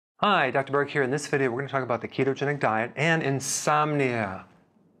Hi, Dr. Berg here. In this video, we're going to talk about the ketogenic diet and insomnia.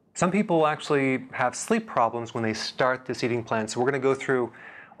 Some people actually have sleep problems when they start this eating plan. So we're going to go through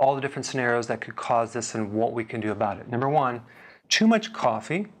all the different scenarios that could cause this and what we can do about it. Number one, too much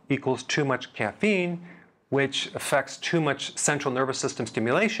coffee equals too much caffeine, which affects too much central nervous system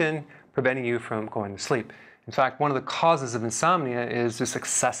stimulation, preventing you from going to sleep. In fact, one of the causes of insomnia is this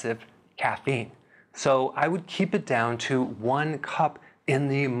excessive caffeine. So I would keep it down to 1 cup in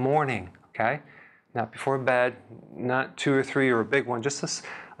the morning, okay? Not before bed, not 2 or 3 or a big one, just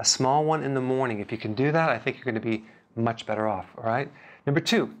a small one in the morning. If you can do that, I think you're going to be much better off, all right? Number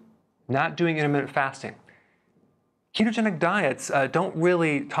two, not doing intermittent fasting. Ketogenic diets don't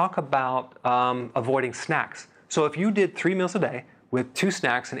really talk about avoiding snacks. So if you did 3 meals a day with 2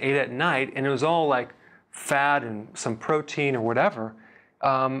 snacks and 8 at night, and it was all like fat and some protein or whatever,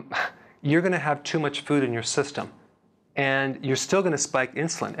 you're going to have too much food in your system. And you're still going to spike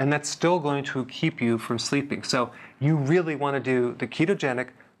insulin, and that's still going to keep you from sleeping. So you really want to do the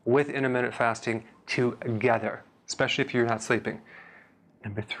ketogenic with intermittent fasting together, especially if you're not sleeping.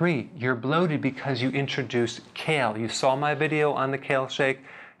 Number 3, you're bloated because you introduced kale. You saw my video on the kale shake,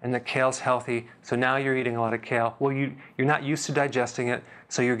 and the kale's healthy, so now you're eating a lot of kale. Well, you're not used to digesting it,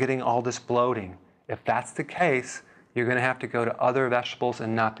 so you're getting all this bloating. If that's the case, you're going to have to go to other vegetables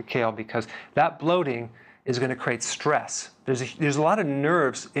and not the kale, because that bloating is going to create stress. There's a lot of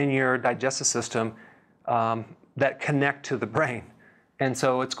nerves in your digestive system that connect to the brain. And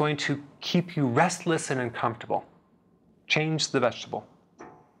so it's going to keep you restless and uncomfortable. Change the vegetable.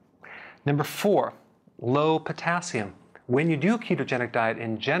 Number 4, low potassium. When you do a ketogenic diet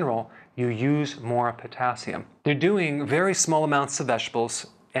in general, you use more potassium. They're doing very small amounts of vegetables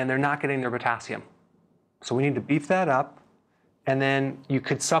and they're not getting their potassium. So we need to beef that up. And then you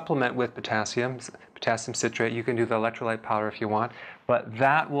could supplement with potassium citrate. You can do the electrolyte powder if you want, but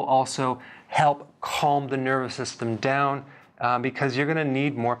that will also help calm the nervous system down because you're going to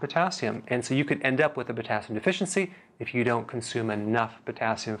need more potassium. And so you could end up with a potassium deficiency if you don't consume enough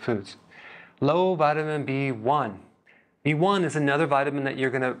potassium foods. Low vitamin B1. B1 is another vitamin that you're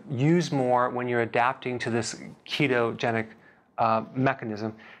going to use more when you're adapting to this ketogenic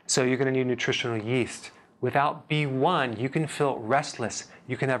mechanism. So you're going to need nutritional yeast. Without B1, you can feel restless.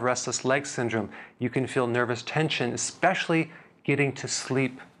 You can have restless leg syndrome. You can feel nervous tension, especially getting to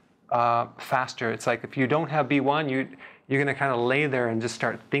sleep faster. It's like if you don't have B1, you're going to kind of lay there and just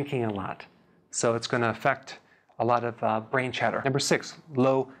start thinking a lot. So it's going to affect a lot of brain chatter. Number 6,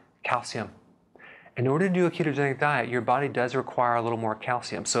 low calcium. In order to do a ketogenic diet, your body does require a little more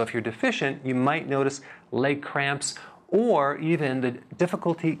calcium. So if you're deficient, you might notice leg cramps or even the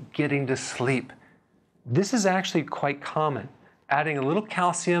difficulty getting to sleep. This is actually quite common. Adding a little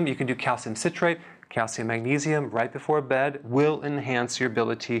calcium, you can do calcium citrate, calcium magnesium right before bed, will enhance your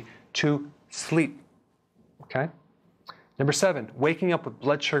ability to sleep. Okay? Number 7, waking up with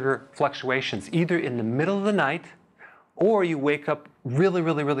blood sugar fluctuations, either in the middle of the night or you wake up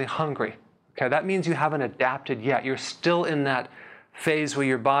really hungry. Okay, that means you haven't adapted yet. You're still in that phase where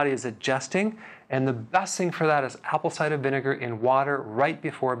your body is adjusting, and the best thing for that is apple cider vinegar in water right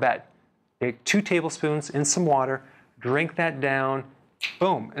before bed. Take 2 tablespoons in some water, drink that down,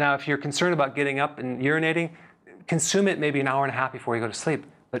 boom. Now, if you're concerned about getting up and urinating, consume it maybe an hour and a half before you go to sleep,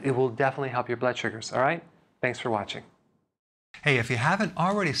 but it will definitely help your blood sugars, all right? Thanks for watching. Hey, if you haven't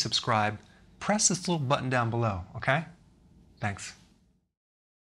already subscribed, press this little button down below, okay? Thanks.